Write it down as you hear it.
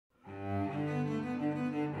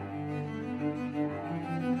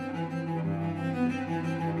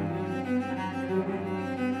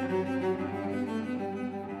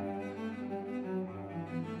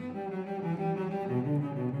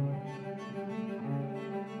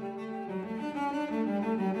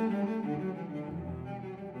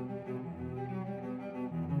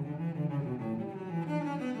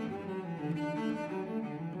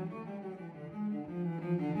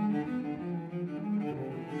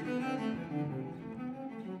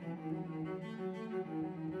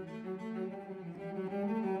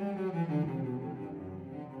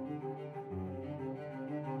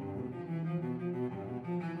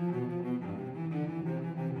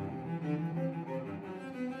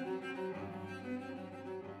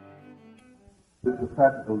a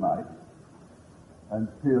practical life and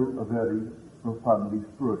still a very profoundly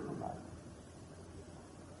spiritual life.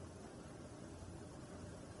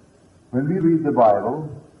 When we read the Bible,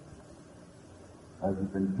 as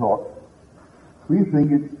we've been taught, we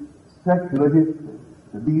think it's secular history,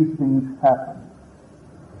 that these things happen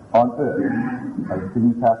on earth as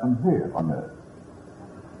things happen here on earth.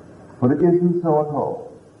 But it isn't so at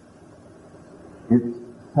all. It's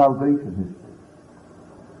salvation history.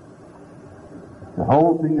 The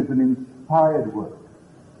whole thing is an inspired work,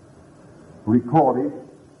 recorded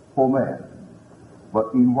for man.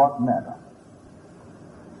 But in what manner?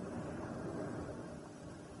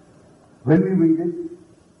 When we read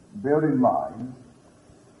it, bear in mind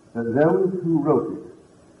that those who wrote it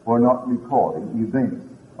were not recording events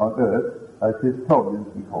on earth as historians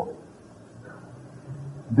record it.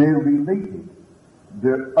 They related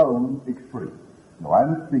their own experience. Now,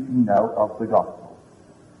 I'm speaking now of the gospel,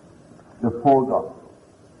 the four gospels.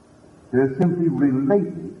 They simply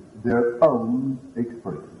related their own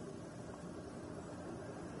experience.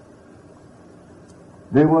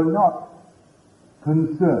 They were not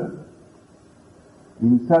concerned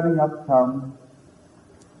in setting up some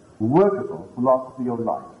workable philosophy of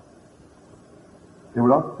life. They were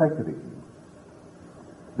not speculating.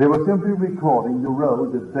 They were simply recording the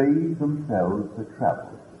road that they themselves had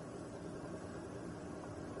traveled.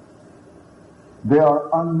 They are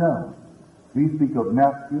unknown. We speak of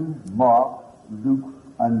Matthew, Mark, Luke,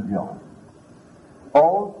 and John.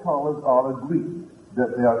 All scholars are agreed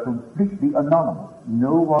that they are completely anonymous.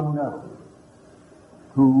 No one knows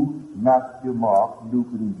who Matthew, Mark, Luke,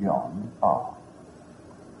 and John are.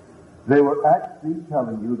 They were actually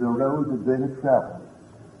telling you the road that they had traveled.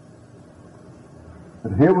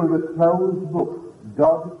 But here was a closed book,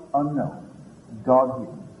 God unknown, God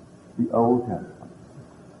hidden, the Old Testament.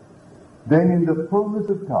 Then in the fullness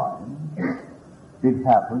of time, it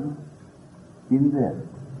happened in them.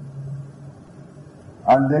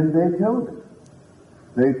 And then they told it.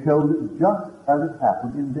 They told it just as it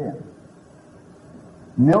happened in them.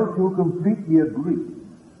 No two completely agree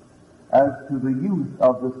as to the use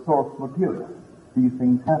of the source material. These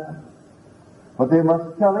things happen. But they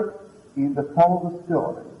must tell it in the form of a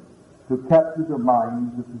story to capture the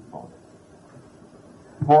minds of people.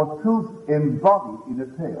 For truth embodied in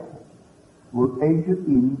a tale will enter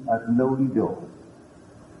in at lowly doors.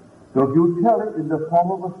 So if you tell it in the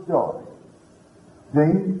form of a story,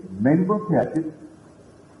 then men will catch it,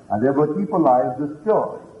 and they will keep alive the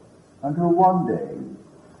story until one day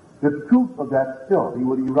the truth of that story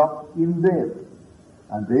will erupt in them,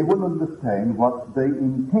 and they will understand what they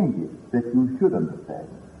intended that you should understand.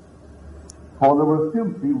 For they were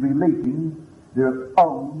simply relating their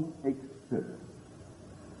own experience.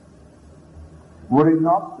 Were it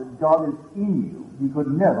not that God is in you, he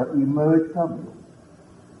could never emerge from you.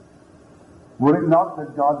 Were it not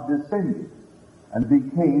that God descended and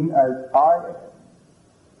became as I am,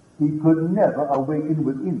 he could never awaken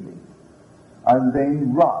within me and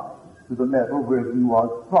then rise to the level where he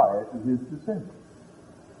was prior to his descent.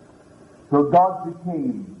 So God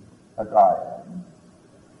became as I am,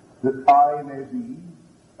 that I may be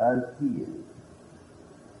as he is.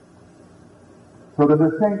 So the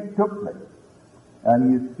descent took place,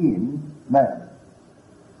 and he is in man.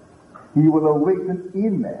 He will awaken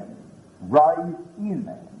in man, rise in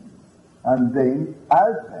man, and then,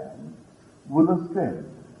 as man, will ascend.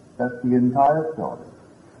 That's the entire story.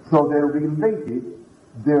 So they related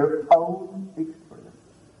their own experience.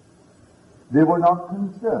 They were not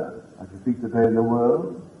concerned, as you speak today in the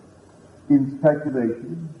world, in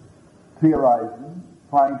speculation, theorizing,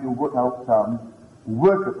 trying to work out some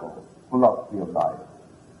workable philosophy of life.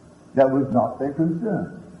 That was not their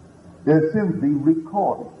concern. They simply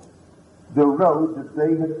recorded the road that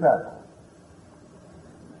they had traveled.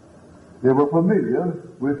 They were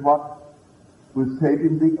familiar with what was said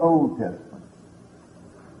in the Old Testament.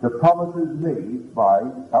 The promises made by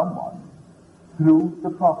someone through the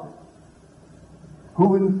prophets.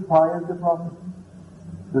 Who inspired the prophets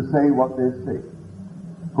to say what they say?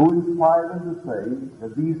 Who inspired them to say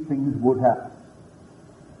that these things would happen?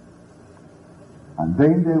 And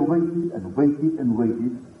then they waited and waited and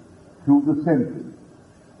waited through the centuries.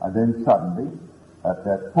 And then suddenly, at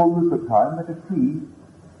that fullness of time, like a tree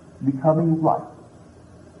becoming ripe,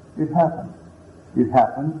 it happened. It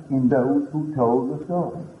happened in those who told the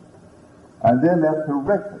story. And they left a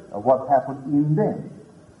record of what happened in them.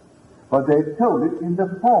 But they told it in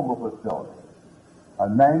the form of a story. A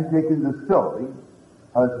man taking the story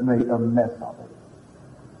has made a mess of it.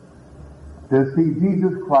 They see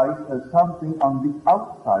Jesus Christ as something on the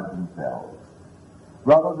outside of themselves,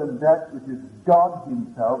 rather than that which is God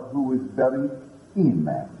himself who is very in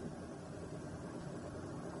man.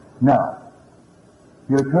 Now,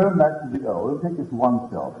 we'll turn back to the old and take this one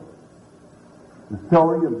story. The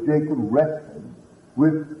story of Jacob wrestling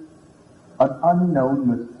with an unknown,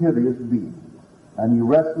 mysterious being. And he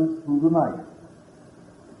wrestles through the night.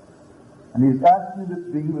 And he's asking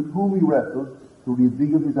this being with whom he wrestles to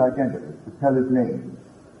reveal his identity, to tell his name.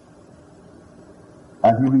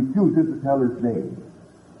 And he refuses to tell his name.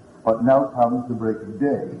 But now comes the break of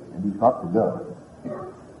day, and he's got to go.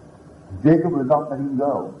 Jacob will not let him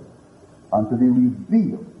go until he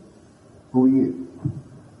reveals who he is.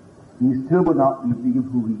 He still will not reveal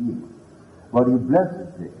who he is. But he blesses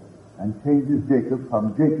Jacob and changes Jacob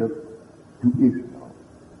from Jacob to Israel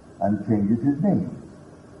and changes his name.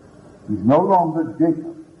 He's no longer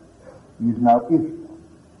Jacob. He is now Israel,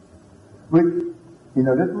 which in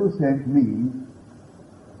a literal sense means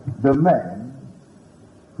the man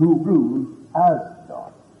who rules as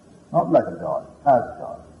God. Not like a God, as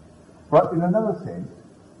God. But in another sense,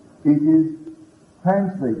 it is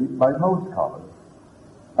translated by most scholars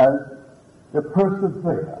as the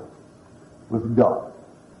perseverer with God.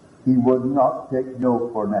 He would not take no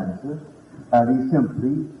for an answer, and he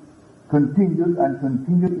simply continued and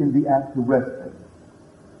continued in the act of wrestling,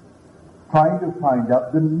 trying to find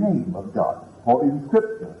out the name of God. For in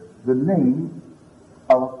Scripture, the name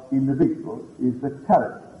of individual is the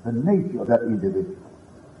character, the nature of that individual.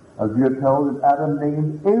 As we are told that Adam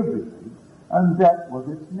named everything, and that was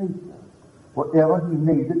its nature. Whatever he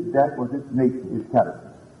named it, that was its nature, its character.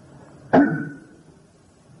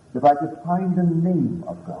 If I could find the name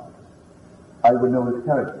of God, I would know his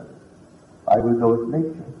character. I would know his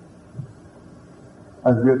nature.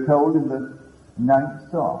 As we are told in the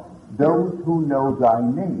 9th Psalm, those who know thy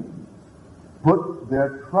name put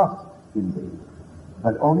their trust in thee,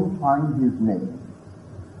 but only find his name.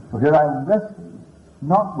 So here I am wrestling,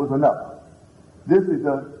 not with another. This is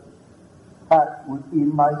an act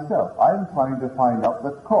within myself. I am trying to find out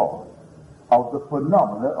the cause of the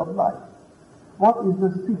phenomena of life. What is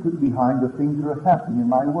the secret behind the things that are happening in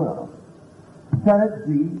my world? Can it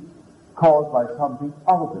be caused by something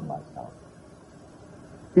other than myself?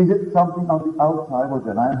 Is it something on the outside? Well,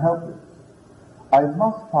 then I am helpless. I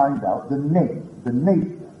must find out the name, the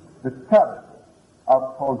nature, the character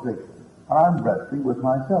of causation. And I'm wrestling with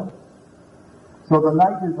myself. So the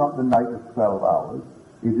night is not the night of 12 hours.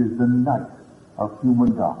 It is the night of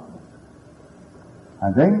human darkness.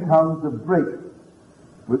 And then comes the break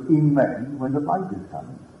within man when the light is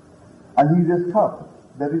coming. And he discovers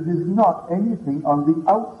that it is not anything on the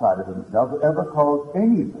outside of himself that ever caused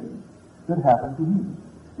anything that happened to him.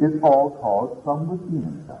 It's all caused from within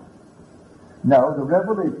himself. Now, the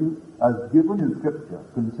revelation as given in Scripture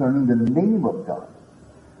concerning the name of God,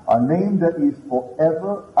 a name that is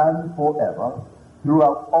forever and forever,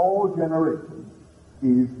 throughout all generations,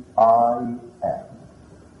 is I am.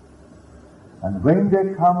 And when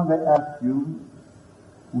they come and they ask you,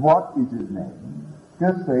 what is his name?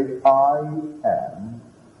 Just say, I am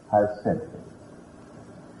has sent me.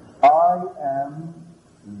 I am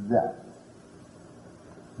that.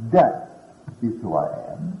 That is who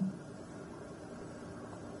I am.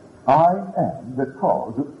 I am the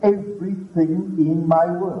cause of everything in my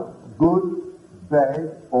world, good,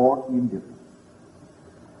 bad, or indifferent.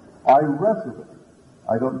 I wrestle with it.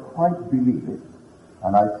 I don't quite believe it.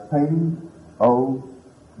 And I spend,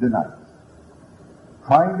 the nights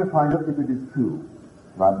trying to find out if it is true.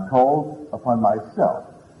 And I'm called upon myself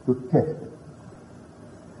to test it.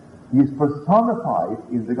 He is personified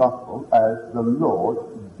in the gospel as the Lord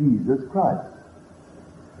Jesus Christ.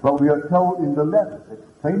 But we are told in the letters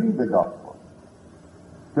explaining the gospel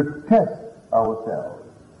to test ourselves.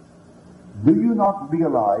 Do you not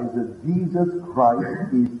realize that Jesus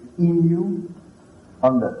Christ is in you?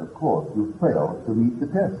 Unless, of course, you fail to meet the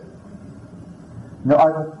test. Now,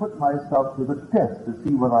 I must put myself to the test to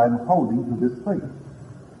see what I am holding to this faith.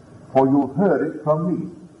 For you heard it from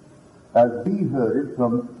me, as we heard it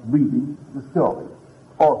from reading the story,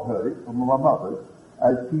 or heard it from our mothers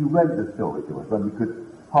as she read the story to us when we could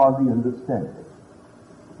hardly understand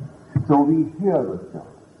it. So we hear the story.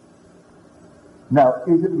 Now,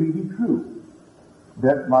 is it really true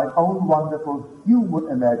that my own wonderful human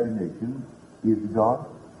imagination is God?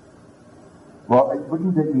 Well, it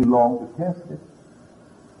wouldn't take me long to test it.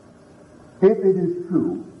 If it is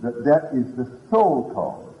true that that is the sole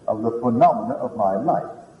cause of the phenomena of my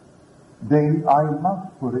life, then I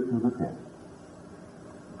must put it to the test.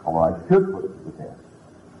 Or I should put it to the test.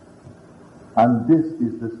 And this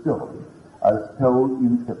is the story as told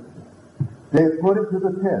in Scripture. They put it to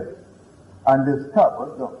the test and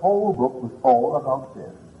discovered the whole book was all about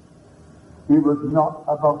death. It was not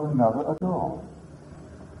about another at all.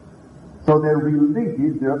 So they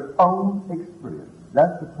related their own experience.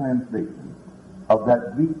 That's the translation of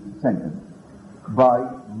that Greek sentence by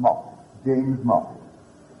James Moffat.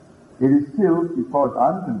 It is still, as far as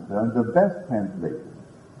I'm concerned, the best translation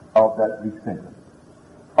of that Greek sentence.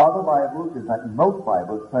 Other Bibles, in fact most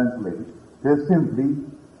Bibles translated, they're simply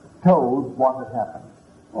told what had happened.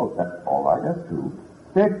 Oh, that's all right, that's true.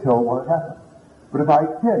 They're told what had happened. But if I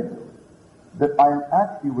tell you that I am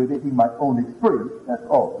actually relating my own experience, that's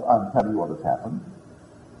also, I'm telling you what has happened.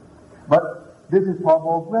 But this is far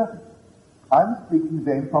more graphic. I'm speaking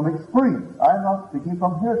then from experience. I'm not speaking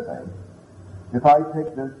from hearsay. If I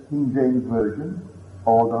take the King James Version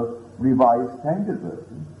or the Revised Standard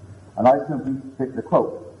Version, and I simply take the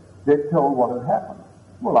quote, they're told what had happened.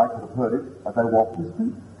 Well, I could have heard it as I walked the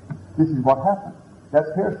street. This is what happened.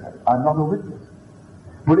 That's hearsay. I'm not a witness.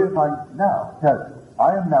 But if I now tell you,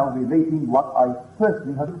 I am now relating what I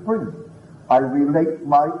personally have experienced. I relate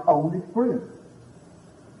my own experience.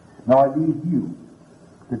 Now I leave you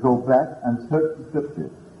to go back and search the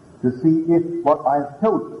Scriptures to see if what I have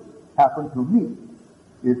told you happened to me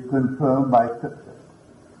is confirmed by Scripture.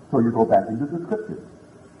 So you go back into the Scriptures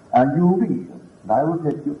and you read them. And I will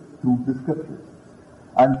take you through the Scriptures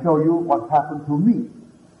and show you what happened to me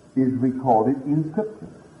is recorded in Scripture.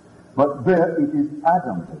 But there it is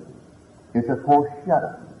adumbrated. It's a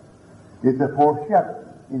foreshadowing. It's a foreshadowing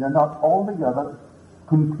in a not altogether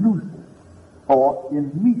conclusive or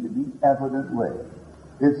immediately evident way.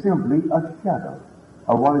 It's simply a shadow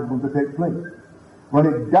of what is going to take place. When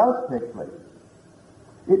it does take place,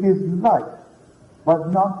 it is light,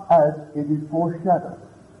 but not as it is foreshadowed.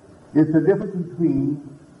 It's the difference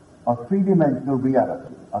between a three-dimensional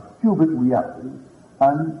reality, a cubic reality,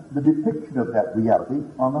 and the depiction of that reality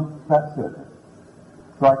on a flat surface.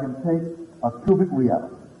 So I can take a cubic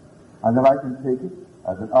reality, and then I can take it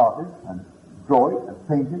as an artist and draw it and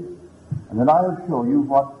paint it, and then I will show you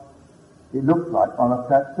what it looks like on a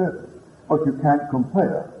flat surface. But you can't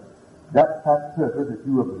compare that flat surface that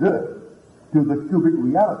you observe to the cubic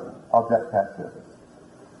reality of that flat surface.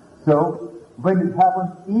 So when it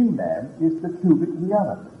happens in man, it's the cubic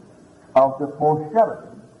reality of the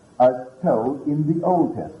foreshadowing as told in the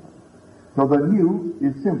Old Testament. So the new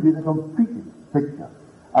is simply the completed picture,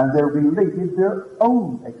 and they related their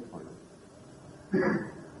own experience.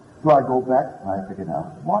 So I go back and I figure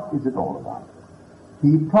out, what is it all about?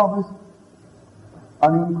 He promised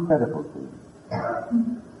an incredible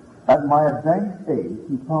thing. At my advanced age,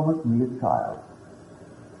 he promised me a child.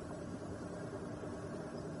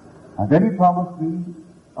 And then he promised me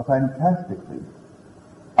a fantastic thing,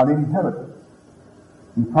 an inheritance.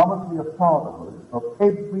 He promised me a fatherhood of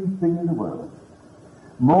everything in the world,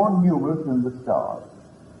 more numerous than the stars,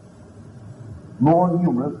 more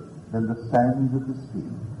numerous than the sands of the sea.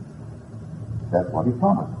 That's what he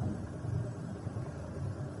promised me.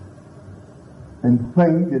 And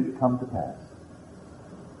when did it come to pass?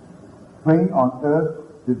 When on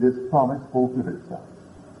earth did this promise fulfill itself?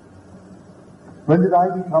 When did I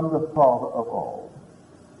become the father of all?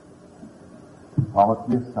 He promised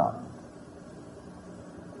me a son.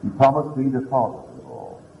 He promised me the father of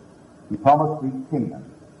all. He promised me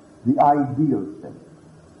Canaan, the ideal state.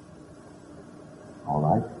 All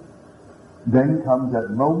right. Then comes that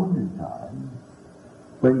moment in time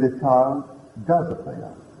when the child does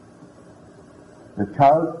appear. The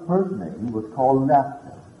child's first name was called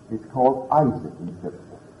Laughter. It's called Isaac in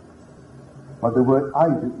Scripture. But the word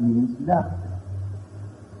Isaac means laughter.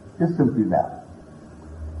 Just simply laugh.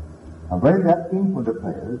 And when that infant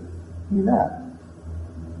appears, he laughs.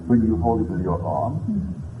 When you hold it in your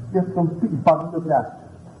arm, just complete bundle of laughter.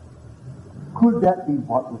 Could that be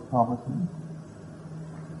what was promised him?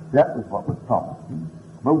 That was what was promised him.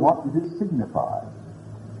 But what did it signify?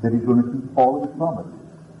 That he's going to keep all of his promises.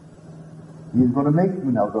 He's going to make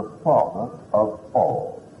you now the father of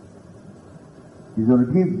all. He's going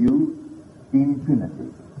to give you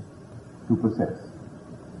infinity to possess.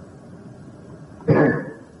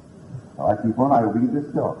 Now I keep on, I read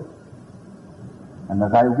the story. And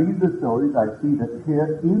as I read the stories, I see that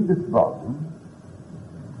here in this volume,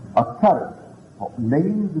 a character,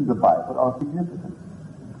 names in the Bible are significant.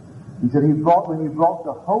 He said when he brought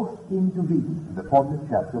the host into being, in the 40th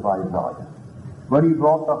chapter of Isaiah, when he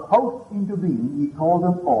brought the host into being, he called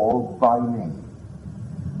them all by name.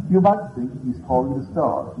 You might think he's calling the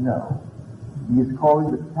stars. No. He is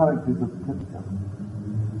calling the characters of Scripture.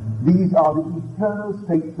 These are the eternal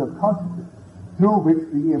states of consciousness through which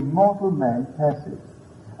the immortal man passes.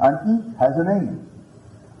 And each has a name.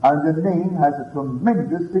 And the name has a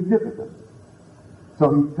tremendous significance.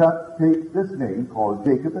 So he takes this name called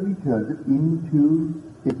Jacob and he turns it into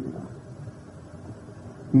Israel.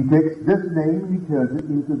 He takes this name and he turns it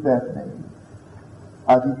into that name.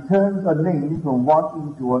 As he turns a name from one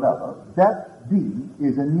into another, that being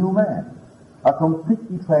is a new man, a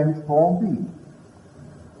completely transformed being.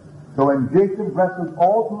 So when Jacob wrestles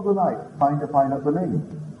all through the night trying to find out the name,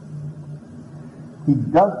 he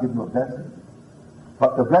does give him a blessing.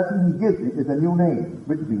 But the blessing he gives him is a new name,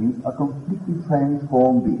 which means a completely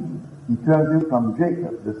transformed being. He turns him from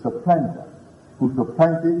Jacob, the supplanter, who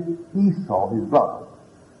supplanted Esau, his brother,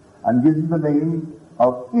 and gives him the name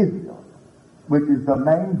of Israel, which is the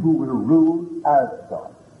man who will rule as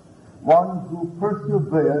God, one who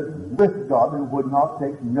persevered with God and would not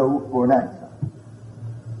take no for an answer.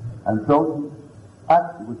 And so he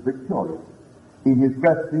actually was victorious in his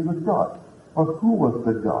wrestling with God. For who was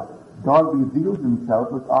the God? God reveals himself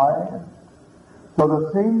as I am. So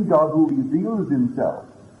the same God who reveals himself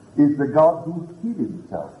is the God who hid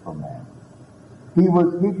himself from man. He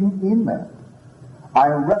was hidden in man. I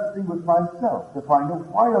am wrestling with myself to find out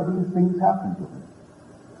why are these things happening to me.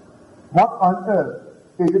 What on earth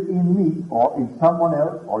is it in me or in someone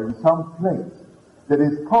else or in some place that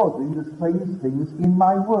is causing the strange things in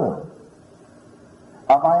my world?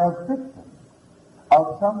 Am I a victim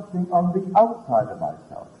of something on the outside of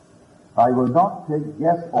myself? I will not take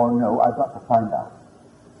yes or no. I've got to find out.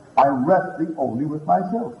 I'm wrestling only with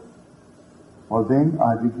myself. Well, then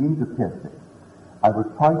I begin to test it. I will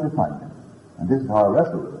try to find it. And this is how I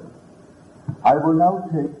wrestle with it. I will now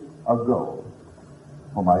take a goal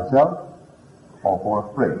for myself or for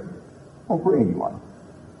a friend or for anyone.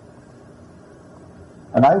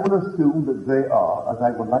 And I will assume that they are as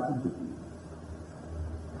I would like them to be.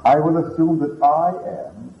 I will assume that I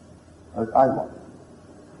am as I want.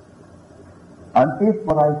 And if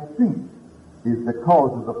what I think is the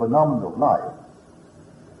cause of the phenomenon of life,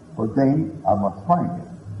 well then I must find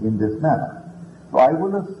it in this manner. So I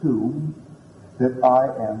will assume that I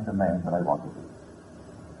am the man that I want to be.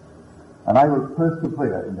 And I will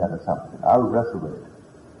persevere in that assumption. I will wrestle with it.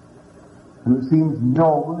 And it seems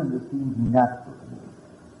normal and it seems natural to me.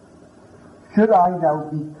 Should I now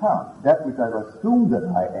become that which I've assumed that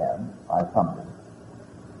I am, I found it.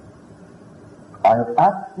 I have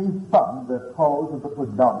actually found the cause of the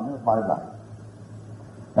phenomenon of my life.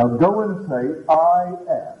 Now go and say, I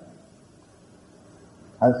am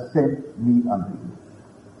has sent me unto you.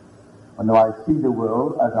 And now I see the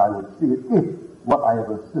world as I would see it if what I have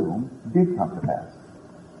assumed did come to pass.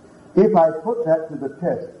 If I put that to the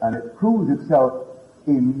test and it proves itself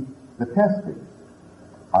in the testing,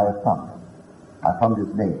 I have found it. I found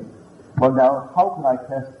his name. Well now, how can I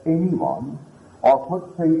test anyone or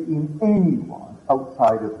put faith in anyone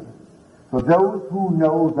outside of him? For those who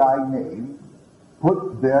know thy name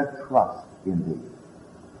put their trust in thee.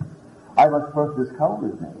 I must first discover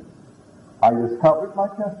his name. I discover it by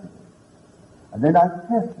testing it. And then I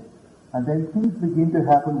test it. And then things begin to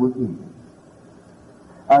happen within me.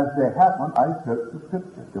 As they happen, I search the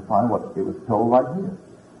scripture to find what it was told right here.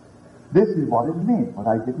 This is what it meant, but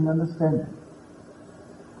I didn't understand it.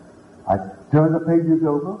 I turn the pages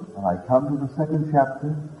over, and I come to the second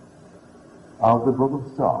chapter of the book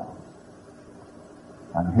of Psalms.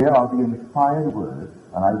 And here are the inspired words,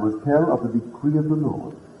 and I will tell of the decree of the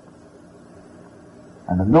Lord.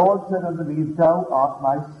 And the Lord said unto me, Thou art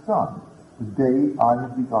my son, today I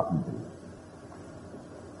have begotten thee.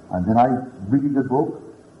 And then I read the book,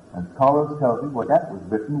 and scholars tell me, well, that was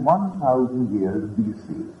written 1,000 years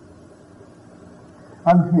B.C.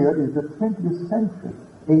 And here is the 20th century,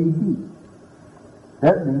 A.D.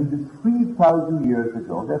 That means it's 3,000 years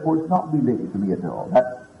ago, therefore it's not related to me at all.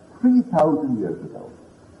 That's 3,000 years ago.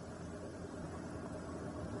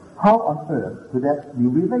 How on earth could that be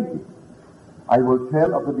related? I will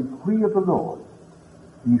tell of the decree of the Lord.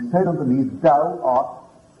 He said unto me, Thou art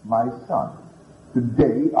my son.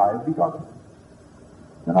 Today I have begotten thee.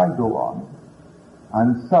 Then I go on,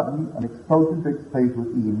 and suddenly an explosion takes place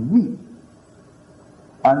within me.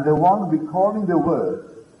 And the one recording the words,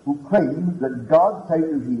 who claims that God said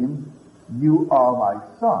to him, You are my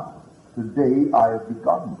son. Today I have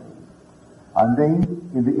begotten thee. And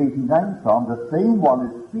then in the 89th Psalm, the same one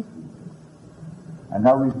is speaking. And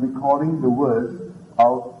now he's recording the words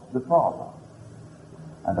of the Father.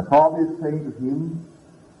 And the Father is saying to him,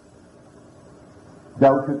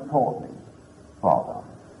 Thou shalt call me Father.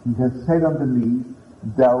 He has said unto me,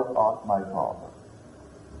 Thou art my Father.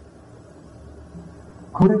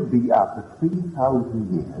 Could it be after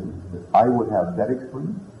 3,000 years that I would have that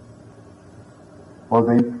experience? Well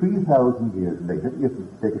then 3,000 years later, if we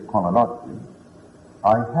take it chronologically,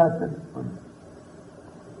 I had that experience.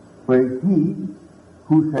 Where he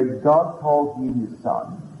who said God called him his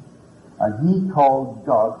son, and he called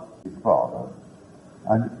God his Father,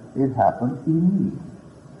 And it happened in me.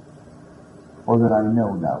 Or that I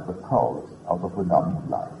know now the cause of the phenomenon of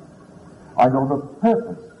life. I know the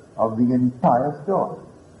purpose of the entire story.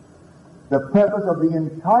 The purpose of the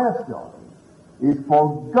entire story is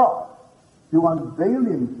for God to unveil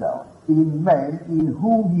himself in man in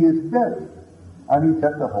whom he is buried. And he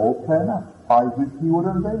set the whole plan up by which he would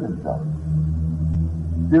unveil himself.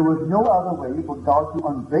 There was no other way for God to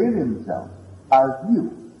unveil himself as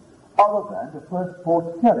you other than to first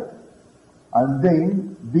foretell it and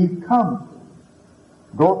then become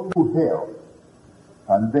you, go through hell,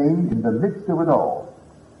 and then in the midst of it all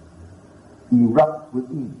erupt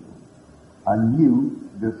within you, and you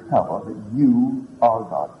discover that you are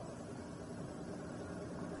God.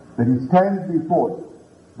 That he stands before you,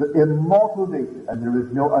 the immortal nature, and there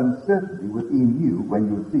is no uncertainty within you when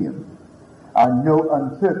you see him, and no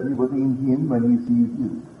uncertainty within him when he sees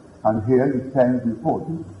you. And here he stands before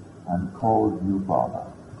you and calls you Father.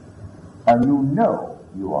 And you know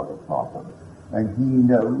you are his Father, and he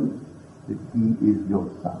knows that he is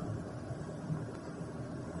your Son.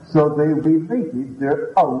 So they related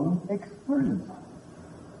their own experience.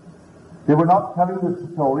 They were not telling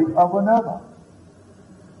the story of another.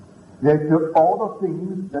 They took all the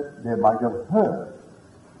things that they might have heard,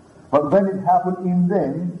 but when it happened in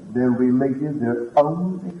them, they related their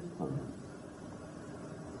own experience,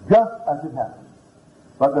 just as it happened.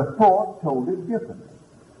 But the fourth told it differently,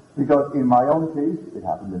 because in my own case, it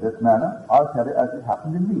happened in this manner. I'll tell it as it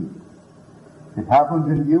happened in me. It happens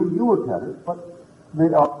in you, you will tell it, but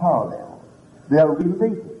they are parallel. They are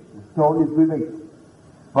related. The story is related.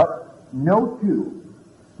 But no two,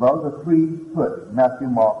 well, the three first, Matthew,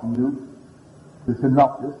 Mark, and Luke, the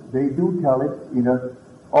synopsis, they do tell it in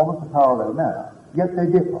almost a parallel manner. Yet they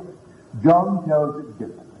differ. John tells it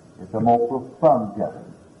differently. It's a more profound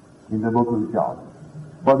telling in the book of John.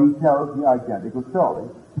 But he tells the identical story,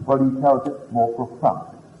 but he tells it more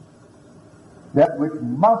profoundly. That which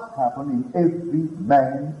must happen in every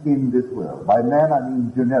man in this world. By man I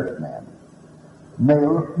mean generic man.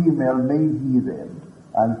 Male, female, made he them,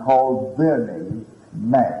 and called their name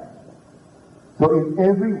man. So in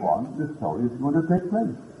every one, the story is going to take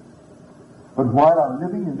place. But while I'm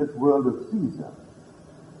living in this world of Caesar,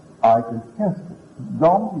 I can test it.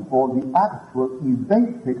 Long before the actual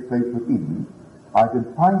event takes place within me, I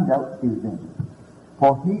can find out his name.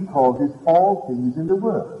 For he causes all things in the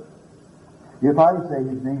world. If I say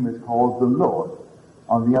his name is called the Lord,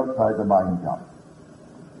 on the outside the mind jumps.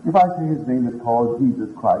 If I say his name is called Jesus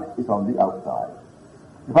Christ, it's on the outside.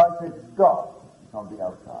 If I say God, it's on the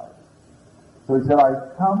outside. So he said,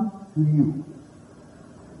 I come to you,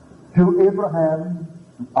 to Abraham,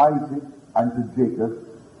 to Isaac, and to Jacob.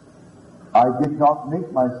 I did not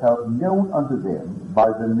make myself known unto them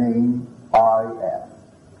by the name I am.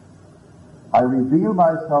 I reveal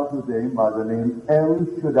myself to them by the name El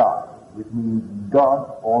Shaddai, which means God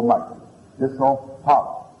Almighty. This is all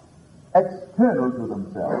power, external to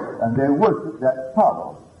themselves, and they worship that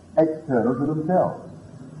power, external to themselves.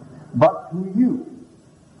 But to you,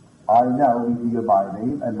 I now reveal my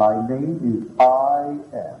name, and my name is I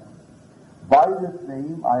am. By this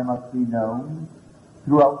name I must be known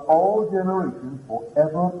throughout all generations,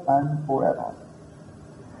 forever and forever.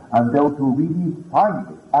 And those who really find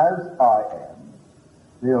it as I am,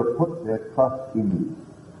 they'll put their trust in me.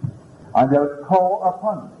 And they'll call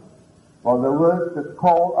upon me. Well, the word to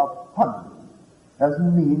call upon me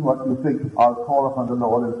doesn't mean what you think. I'll call upon the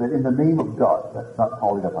Lord and say, in the name of God. That's not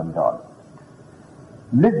calling upon God.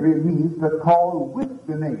 Literally means to call with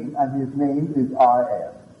the name, and his name is I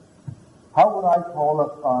am. How would I call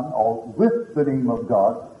upon or with the name of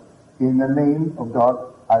God in the name of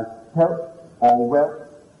God as health or wealth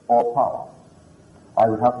or power? I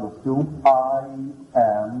would have to assume I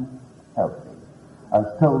am healthy. As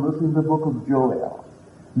told us in the book of Joel,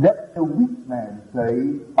 let the weak man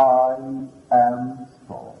say, I am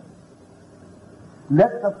strong.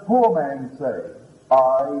 Let the poor man say,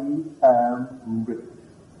 I am rich.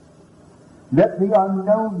 Let the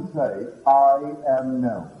unknown say, I am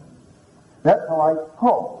known. That's how I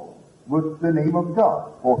call with the name of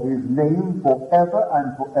God. For his name forever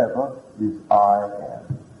and forever is I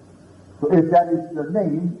am. So if that is the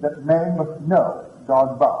name that man must know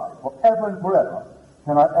God by, forever and forever,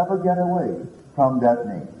 can I ever get away from that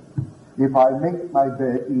name? If I make my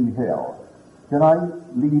bed in hell, can I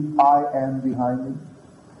leave I am behind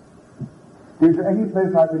me? Is there any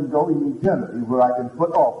place I can go in eternity where I can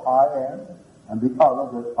put off I am and the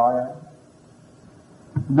other that I am?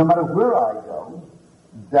 No matter where I go,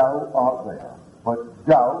 thou art there. But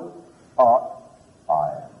thou art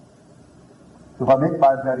I am. So if I make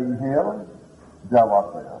my bed in hell, thou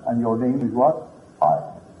art there. And your name is what? I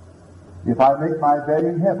am. If I make my bed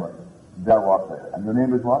in heaven, thou art there. And your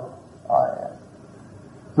name is what? I am.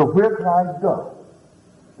 So where can I go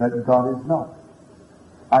that God is not?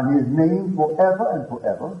 And his name forever and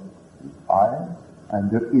forever is I am,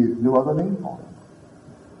 and there is no other name for him.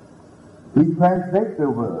 We translate the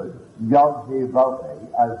word Yahweh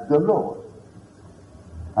as the Lord.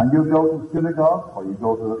 And you go to synagogues, or you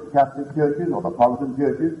go to the Catholic churches or the Protestant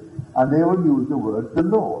churches, and they will use the word the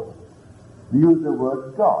Lord. They use the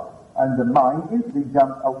word God. And the mind instantly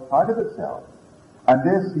jumps outside of itself, and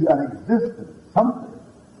they see an existence, something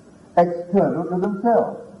external to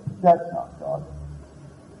themselves. That's not God.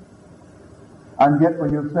 And yet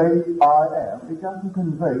when you say, I am, it doesn't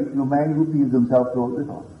convey to a man who feels himself so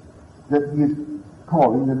little that he is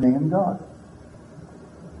calling the name God.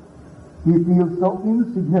 He feels so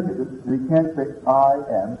insignificant that he can't say, I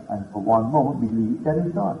am, and for one moment believe that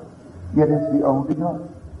is God. Yet it's the only God.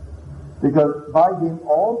 Because by him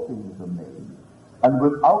all things were made, and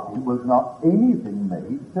without him was not anything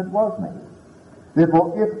made that was made.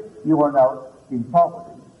 Therefore, if you are now in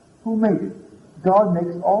poverty, who made it? God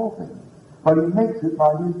makes all things, but he makes it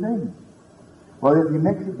by his name. Well, if he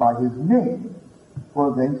makes it by his name,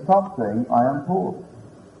 well then stop saying, I am poor.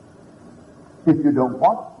 If you don't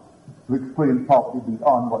want to experience poverty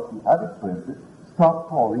beyond what you have experienced, stop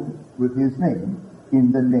calling with his name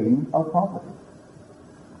in the name of poverty.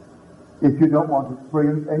 If you don't want to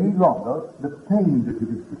experience any longer the pain that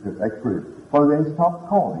you experience, well then stop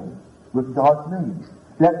calling with God's name.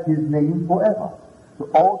 That's his name forever. So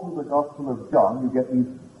all through the Gospel of John you get these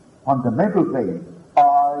fundamental things.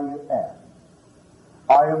 I am.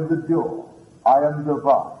 I am the door. I am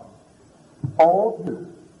divine. All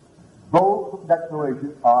through both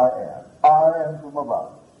declarations, I am. I am from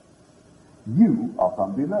above. You are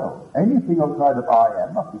from below. Anything outside of I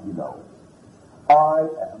am must be below. I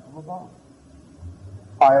am from above.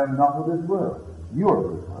 I am not of this world. You are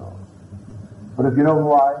of this world. But if you know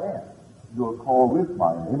who I am, you'll call with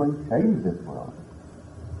my name and change this world.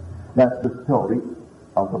 That's the story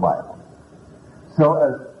of the Bible. So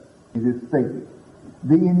as it is stated,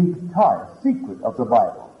 the entire secret of the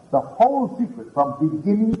Bible, the whole secret from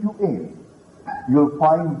beginning to end, you'll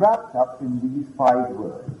find wrapped up in these 5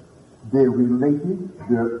 words. They related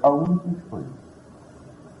their own experience.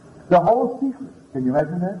 The whole secret. Can you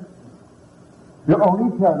imagine that? They're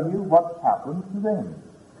only telling you what happened to them.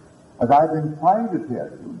 As I've been trying to tell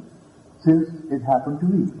you since it happened to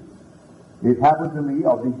me. It happened to me,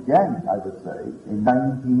 or began, I would say, in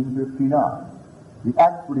 1959. The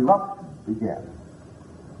actual eruption began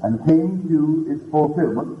and came to its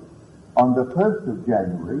fulfillment on the 1st of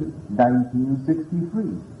January, 1963,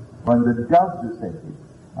 when the dove descended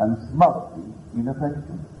and smothered me in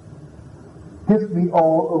affection. Kissed me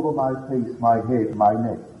all over my face, my head, my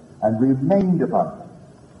neck, and remained upon me.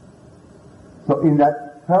 So in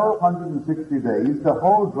that 1260 days, the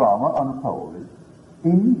whole drama unfolded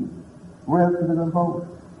in me. Where else could it unfold?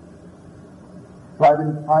 So I've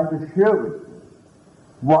been trying to share with you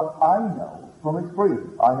what I know from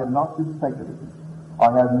experience. I have not been speculating.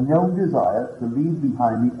 I have no desire to leave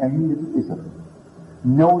behind me any little ism,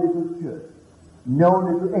 no little church, no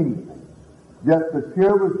little anything. Just to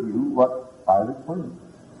share with you what I've experienced.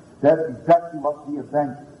 That's exactly what the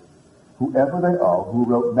evangelists, whoever they are, who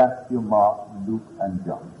wrote Matthew, Mark, Luke, and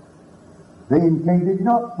John. They intended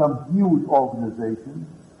not some huge organization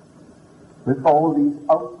with all these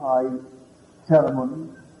outside ceremonies,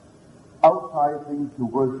 outside things to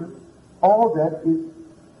worship. All that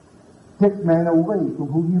takes man away from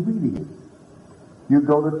who he really is. You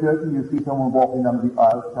go to church and you see someone walking down the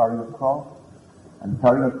aisle carrying a cross and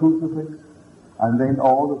carrying a crucifix, and then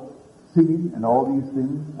all the singing and all these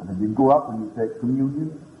things, and then you go up and you take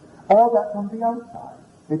communion. All that from the outside.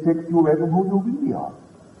 It takes you away from who you really are.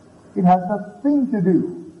 It has nothing to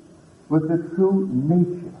do with the true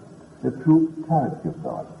nature, the true character of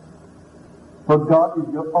God. For God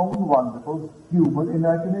is your own wonderful human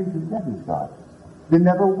imagination. That is God. There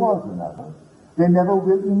never was another. There never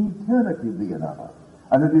will in eternity be another.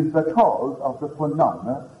 And it is the cause of the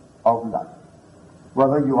phenomena of life.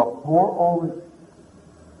 Whether you are poor or rich,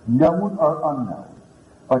 known or unknown,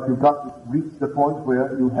 but you've got to reach the point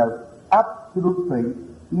where you have absolute faith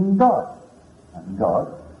in God. And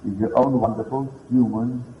God is your own wonderful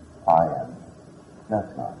human I am.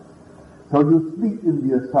 That's God. So you sleep in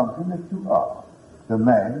the assumption that you are the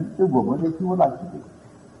man, the woman that you would like to be.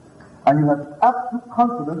 And you have absolute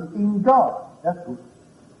confidence in God. That's good.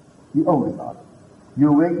 The only God.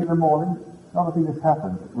 You wake in the morning, not a thing has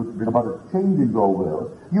happened would bring about a change in your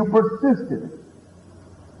world. You persist in it.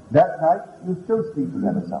 That night, you still sleep in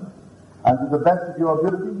that assumption. And to the best of your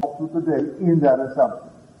ability, walk through the day in that assumption.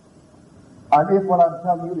 And if what I'm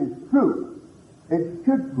telling you is true, it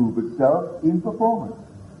should prove itself in performance.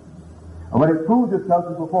 And when it proves itself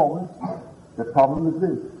in performance, the problem is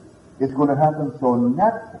this. It's going to happen so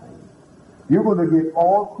naturally. You're going to give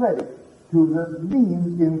all credit to the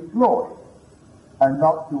means employed and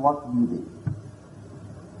not to what you did.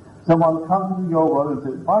 Someone comes into your world and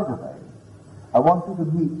says, by the way, I want you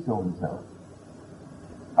to meet so-and-so.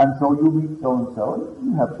 And so you meet so-and-so,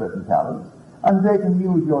 you have certain talents, and they can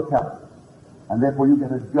use your talents. And therefore you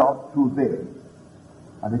get a job through them.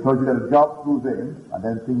 And because you get a job through them, and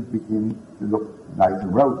then things begin to look nice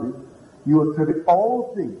and rosy, you attribute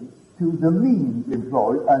all things to the means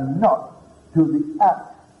employed and not to the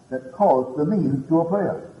act that caused the means to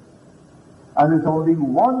appear. And there's only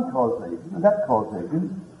one causation, and that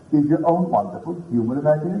causation is your own wonderful human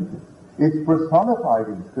imagination. It's personified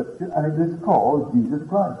in Scripture, and it is called Jesus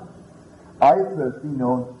Christ. I personally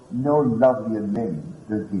know no lovelier name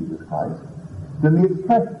than Jesus Christ. To me it's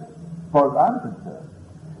precious, as far as I'm concerned.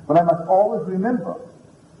 But I must always remember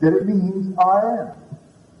that it means I am.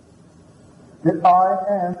 That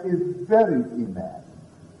I am is buried in man.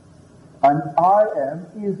 And I am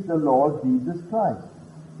is the Lord Jesus Christ.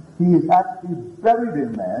 He is actually buried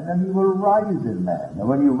in man, and he will rise in man. And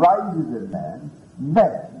when he rises in man,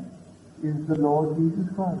 man is the Lord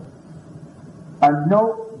Jesus Christ. And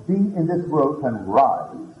no being in this world can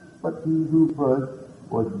rise, but he who first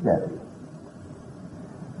was buried.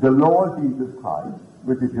 The Lord Jesus Christ,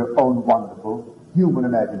 which is your own wonderful human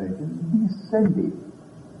imagination, descended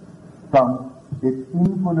from its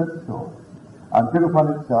infinite source and took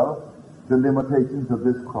upon itself the limitations of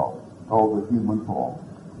this cross, called the human form,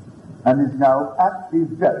 and is now actually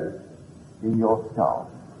buried in your skull.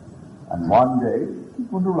 And one day he's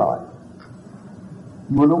going to rise.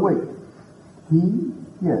 You will awake. He,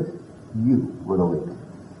 yes, you will awake.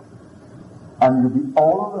 And you'll be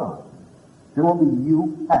all alone. There will be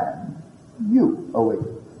you and you awake.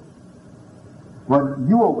 When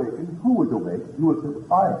you awaken, who is awake? You will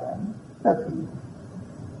say, I am. That's he.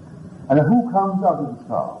 And then who comes out of the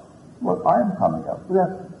skull? Well, I am coming up. So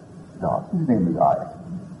that's God. His name is I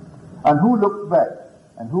am. And who looks back?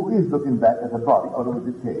 And who is looking back at the body out of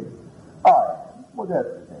decay? I am. Well, that's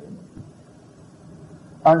his name.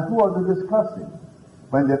 And who are they discussing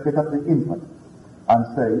when they pick up the infant and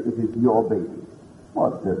say it is your baby?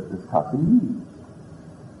 Well, they're discussing me.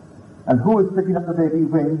 And who is picking up the baby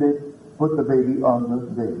when they put the baby on the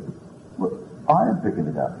baby? Well, I am picking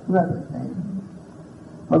it up. So that's his name.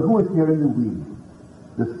 But who is hearing the wind,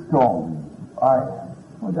 the storm? I am.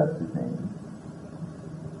 Well, that's his name.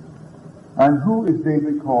 And who is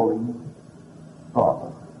David calling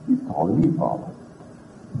Father? He's calling me Father.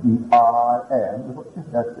 The I am,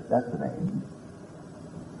 that's the name.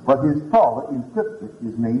 But his father in Scripture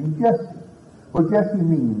is named Jesse. Well, Jesse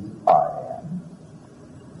means I am.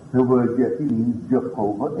 The word Jesse means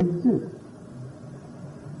Jehovah exists.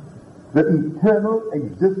 The eternal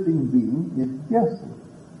existing being is Jesse,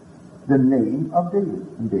 the name of David.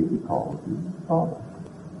 And David calls him Father.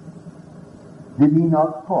 Did he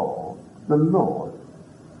not call the Lord,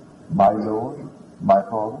 my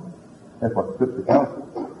Father? That's what Scripture tells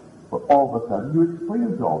us. But all of a sudden you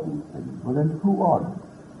experience all these things. Well, then who are you?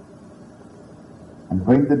 And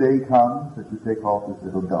when the day comes that you take off this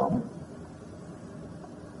little garment,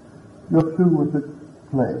 you're through with the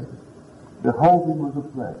play. The whole thing was a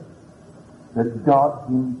play that God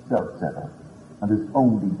himself set up, and is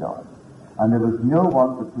only God. And there was no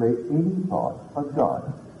one to play any part but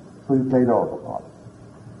God. So he played all the parts.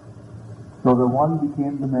 So the one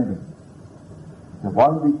became the many. The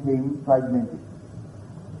one became fragmented.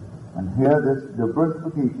 And here this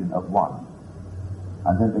diversification of one,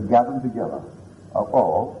 and then the gathering together of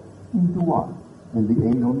all into one. In the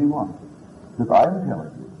end, only one. Because I am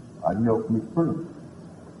telling you, I know from experience,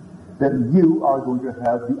 that you are going to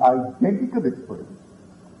have the identical experience.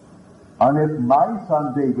 And if my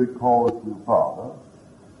son David calls you Father,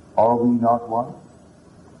 are we not one?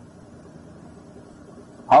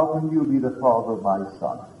 How can you be the father of my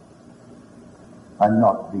son and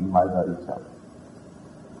not be my very self?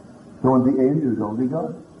 So in the end, there is only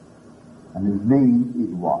God. And his name is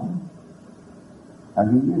one.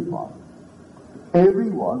 And he is one.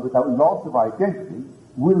 Everyone, without loss of identity,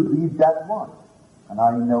 will be that one. And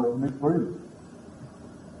I know from experience.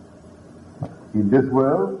 In this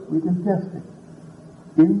world, we can test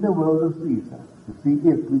it. In the world of Caesar, to see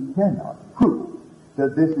if we cannot prove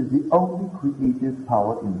that this is the only creative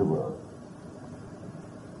power in the world.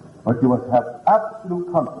 But you must have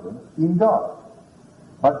absolute confidence in God.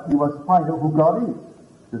 But you must find out who God is.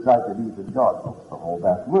 Because I believe in God over the whole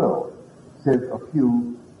vast world. says a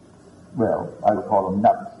few, well, I would call them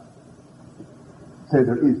nuts, say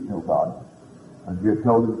there is no God, as we are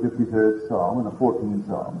told in the 53rd Psalm and the 14th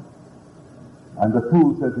Psalm. And the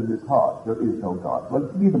fool says in his heart, there is no God. Well,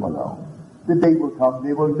 leave them alone. The day will come,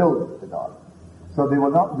 they will know there's a God. So they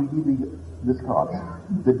will not really be discarded.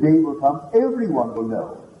 The day will come, everyone will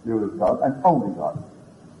know there is God and only God.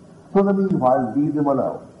 So in the meanwhile, leave them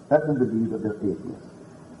alone. Let them believe that they're atheists.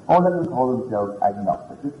 Or let them call themselves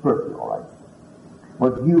agnostics. It's perfectly all right.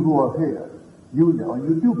 But you who are here, you know and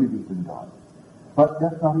you do believe in God. But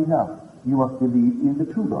that's not enough. You must believe in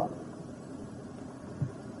the true God.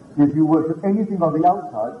 If you worship anything on the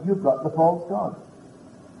outside, you've got the false God.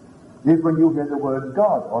 If when you hear the word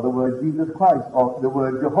God, or the word Jesus Christ, or the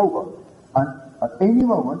word Jehovah, and at any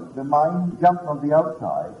moment the mind jumps on the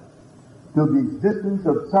outside to the existence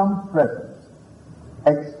of some presence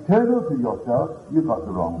external to yourself, you've got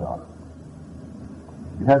the wrong God.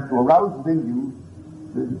 It has to arouse within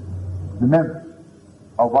you the memory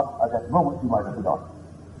of what at that moment you might have forgotten,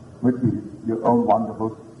 which is your own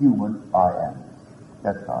wonderful human I am.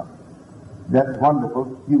 That's God. That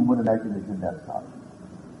wonderful human imagination, that's God.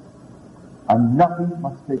 And nothing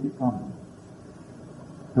must take it from you.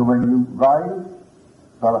 So when you rise,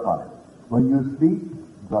 dwell upon it. When you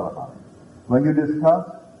speak, dwell upon it. When you discuss,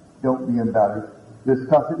 don't be embarrassed.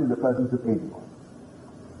 Discuss it in the presence of anyone.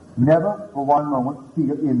 Never for one moment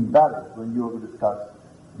feel embarrassed when you are to discuss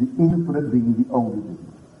the infinite being, the only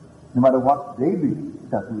being. No matter what they believe, it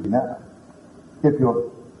doesn't really matter. If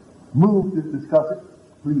you're moved to discuss it,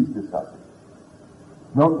 please discuss it.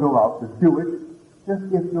 Don't go out to do it, just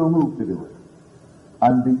if you're moved to do it.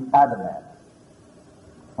 And be adamant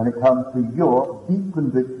when it comes to your deep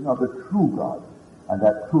conviction of the true God. And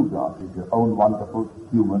that true God is your own wonderful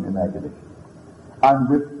human imagination. And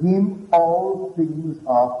with Him all things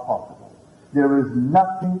are possible. There is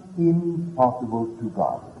nothing impossible to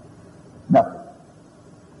God. Nothing.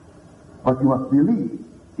 But you must believe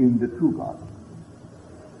in the true God.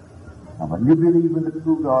 And when you believe in the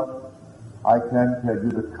true God, I can tell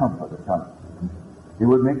you the comfort that comes. It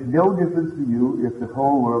would make no difference to you if the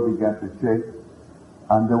whole world began to shake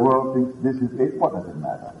and the world thinks this is it. What does it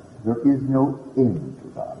matter? There is no end to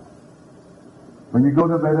God. When you go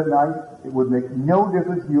to bed at night, it would make no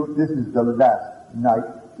difference to you if this is the last night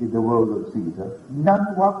in the world of Caesar.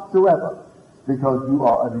 None whatsoever, because you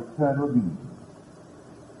are an eternal being.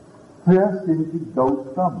 Fear simply goes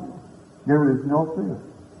from you. There is no fear.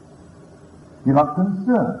 You're not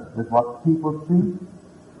concerned with what people think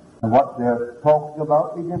and what they're talking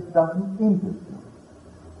about. It just doesn't interest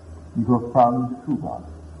you. You have found the true God.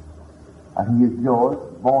 And He is yours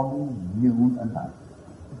morning, noon, and night.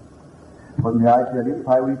 But may I tell you, if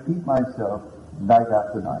I repeat myself night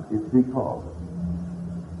after night, it's because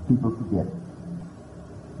people forget it.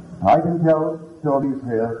 I can tell stories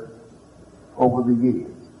here over the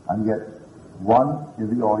years, and yet one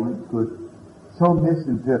in the audience could so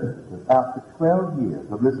misinterpret that after 12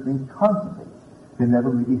 years of listening constantly, they never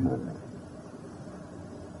really heard me.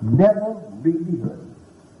 Never really heard me.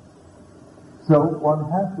 So one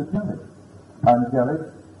has to tell it,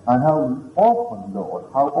 and how often, Lord,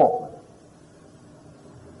 how often?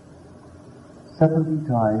 70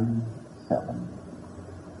 times 7.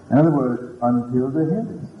 In other words, until the hear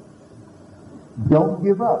it. Don't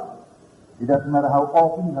give up. It doesn't matter how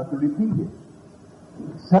often you have to repeat it.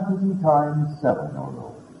 70 times 7, oh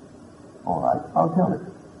Lord. All right, I'll tell it.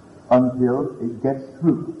 Until it gets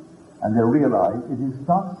through, and they realize it is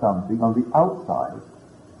not something on the outside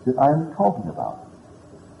that I am talking about.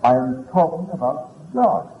 I am talking about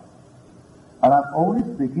God. And I'm only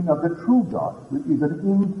speaking of the true God, which is an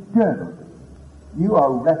internal thing. You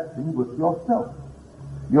are resting with yourself.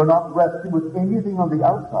 You're not resting with anything on the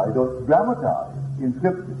outside or dramatized in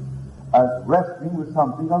Scripture as resting with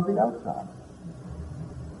something on the outside.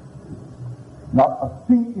 Not a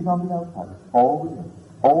thing is on the outside. It's all within.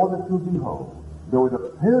 All that you behold, though it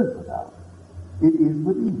appears without, it is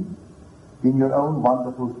within, in your own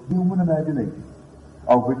wonderful human imagination,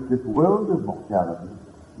 of which this world of mortality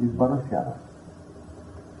is but a shadow.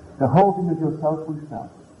 The whole thing is yourself pushed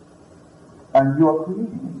out. And you are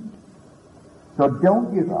creating it. So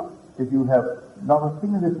don't give up if you have not a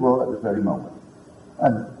thing in this world at this very moment.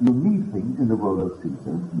 And you need things in the world of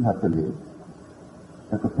Caesar. You have to live.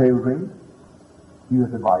 You have to pay rent. You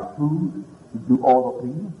have to buy food. You do all the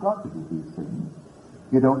things. You've got to do these things.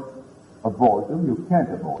 You don't avoid them. You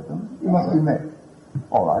can't avoid them. You must be met.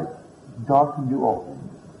 All right. God can do all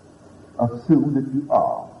things. Assume that you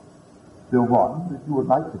are the one that you would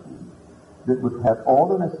like to be, that would have all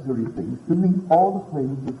the necessary things to meet all the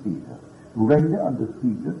claims of Caesar. Render unto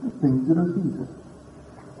Caesar the things that are Caesar's.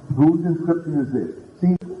 Whose inscription is this?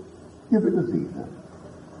 Caesar. Give it to Caesar.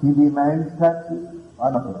 He demands taxes.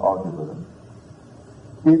 I'm not going to argue with him.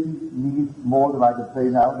 If he needs more than I can pay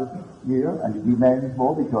now this year, and he demands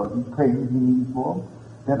more because he claims he needs more,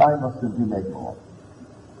 then I must simply make more.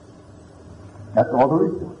 That's all there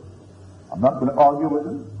is to it. I'm not going to argue with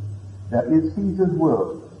him. That is Caesar's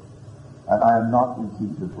world, and I am not in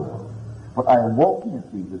Caesar's world. But I am walking in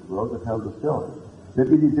Caesar's world to tell the story that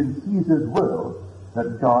it is in Caesar's world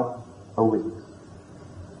that God awakes.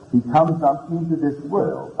 He comes up into this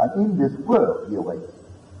world, and in this world he awakes.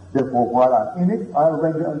 Therefore, while I'm in it, I'll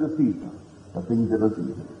render unto Caesar the things that are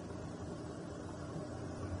Caesar.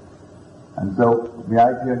 And so, may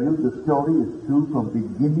I tell you, the story is true from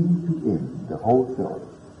beginning to end, the whole story.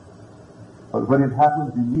 But when it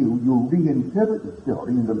happens in you, you reinterpret the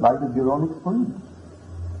story in the light of your own experience,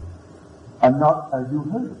 and not as you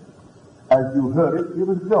heard it. As you heard it, it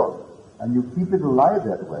was glorious, and you keep it alive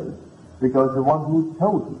that way because the one who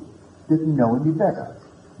told you didn't know any better.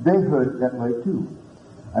 They heard it that way too.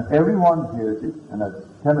 And everyone hears it, and as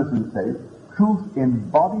Tennyson says, truth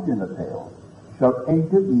embodied in a tale shall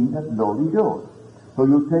enter in at lowly doors. So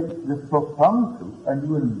you take this profound truth and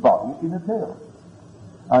you embody it in a tale.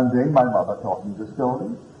 And then my mother taught me the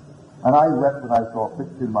story, and I wept when I saw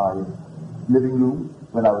pictures in my living room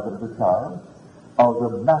when I was a little child of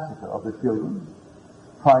the massacre of the children,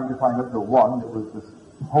 trying to find out the one that was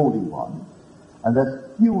the holy one, and this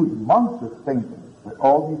huge monstrous painting where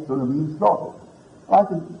all these children being slaughtered. I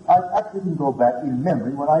actually can go back in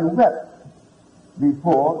memory when I wept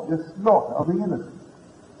before the slaughter of the innocent.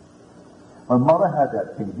 My mother had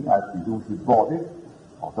that painting. I presume she bought it,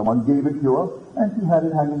 or someone gave it to her, and she had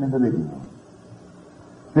it hanging in the living room.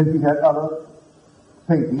 Then she had other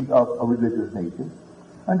paintings of a religious nature,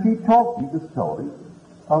 and she taught me the story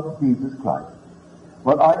of Jesus Christ.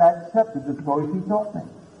 Well, I accepted the story she taught me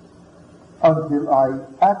until I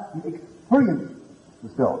actually experienced the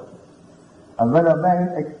story. And when a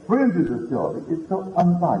man experiences the story, it's so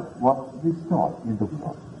unlike what is taught in the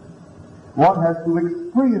world. One has to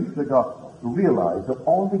experience the gospel to realize how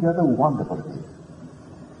altogether wonderful it is.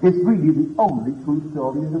 It's really the only true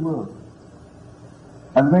story in the world.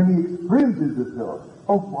 And when he experiences the story,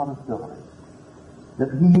 oh, what a story,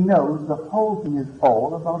 that he knows the whole thing is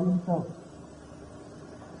all about himself.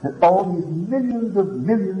 That all these millions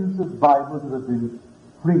of Bibles that have been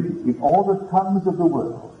printed in all the tongues of the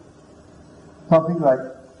world, something like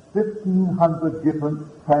 1,500 different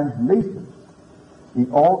translations in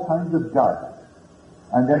all kinds of dialects,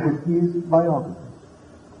 and that is his biography.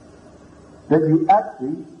 That you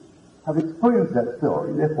actually have experienced that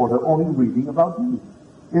story, therefore they're only reading about you.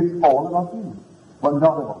 It's all about you, but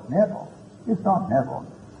not about Neville. It's not Neville.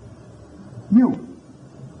 You.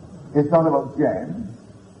 It's not about Jan.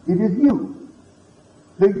 It is you.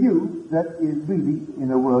 The you that is really in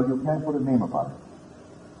the world, you can't put a name upon it.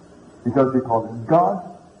 Because they call it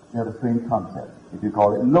God, they have a strange concept. If you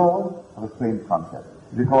call it Lord, have a strange concept.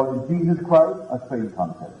 If you call it Jesus Christ, a strange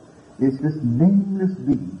concept. It's this nameless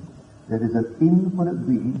being that is an infinite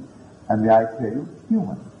being, and may I tell you,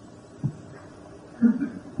 human.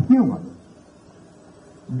 Human.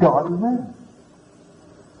 God is man.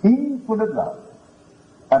 Infinite love.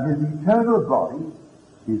 And his eternal body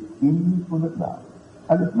is infinite love.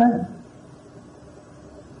 And it's man.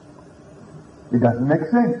 It doesn't make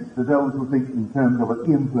sense to those who think in terms of an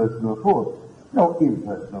impersonal force. No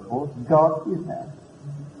impersonal force. God is man.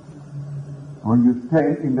 When you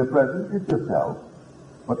stay in the presence, it's yourself.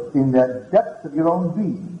 But in that depth of your own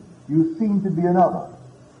being, you seem to be another.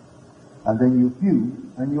 And then you fuse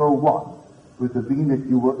and you are one with the being that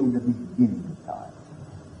you were in the beginning of time.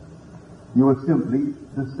 You were simply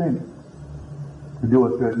the same to do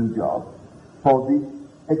a certain job for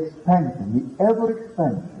the expansion, the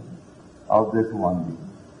ever-expansion of this one being.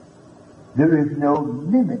 There is no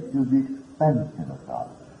limit to the expansion of God.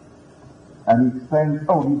 And he expands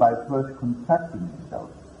only by first contracting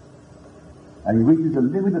himself. And he reaches a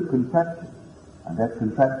limit of contraction, and that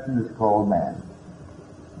contraction is called man.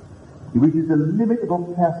 He reaches a limit of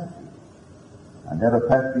opacity, and that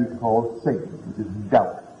opacity is called Satan, which is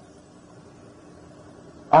doubt.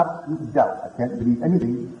 Absolute doubt. I can't believe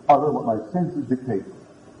anything other than what my senses dictate.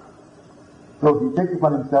 So he takes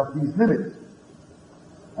upon himself these limits,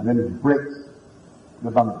 and then he breaks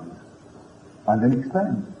the boundaries, and then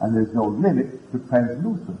expands. And there's no limit to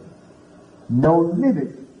translucence, no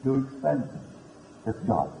limit to expansion. That's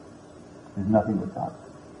God. There's nothing but God.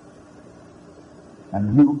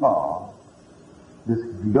 And you are this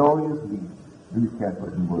glorious being. You can't put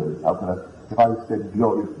it in words. How could I? If I said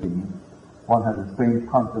glorious being, one has a strange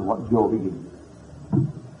concept of what glory is.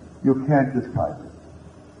 You can't describe it.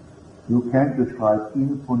 You can't describe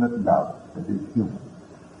infinite love that is human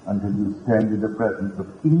until you stand in the presence of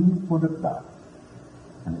infinite love.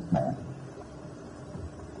 And it's man.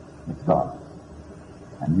 It's God.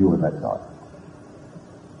 And you are that God.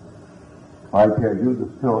 I tell you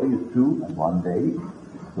the story is true, and one day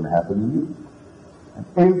it's going to happen to you. And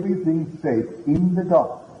everything said in the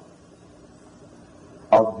gospel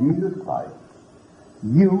of Jesus Christ,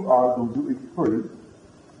 you are going to experience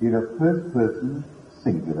in a first person,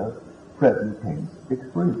 singular, present tense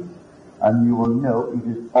experience. And you will know it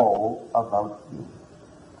is all about you.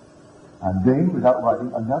 And then, without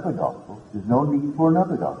writing another gospel, there's no need for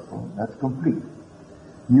another gospel. That's complete.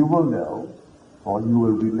 You will know, or you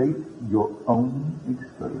will relate your own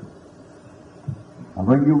experience. And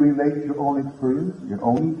when you relate your own experience, you're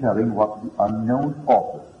only telling what the unknown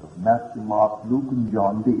authors of Matthew, Mark, Luke, and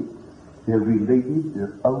John did. They related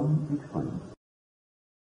their own experience.